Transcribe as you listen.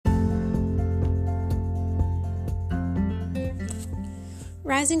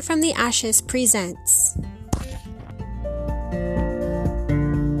Rising from the Ashes presents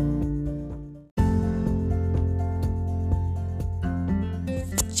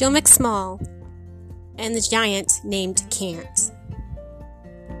Joe McSmall and the giant named Cant.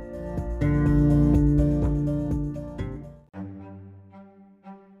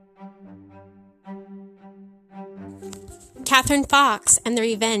 Catherine Fox and the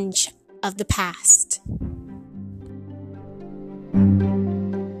Revenge of the Past.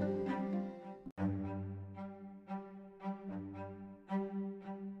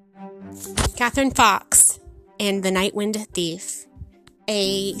 Catherine Fox and the Night Wind Thief,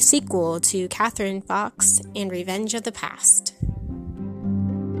 a sequel to Catherine Fox and Revenge of the Past.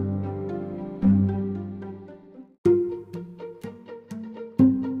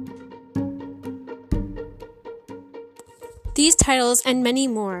 These titles and many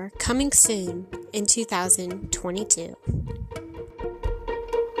more coming soon in 2022.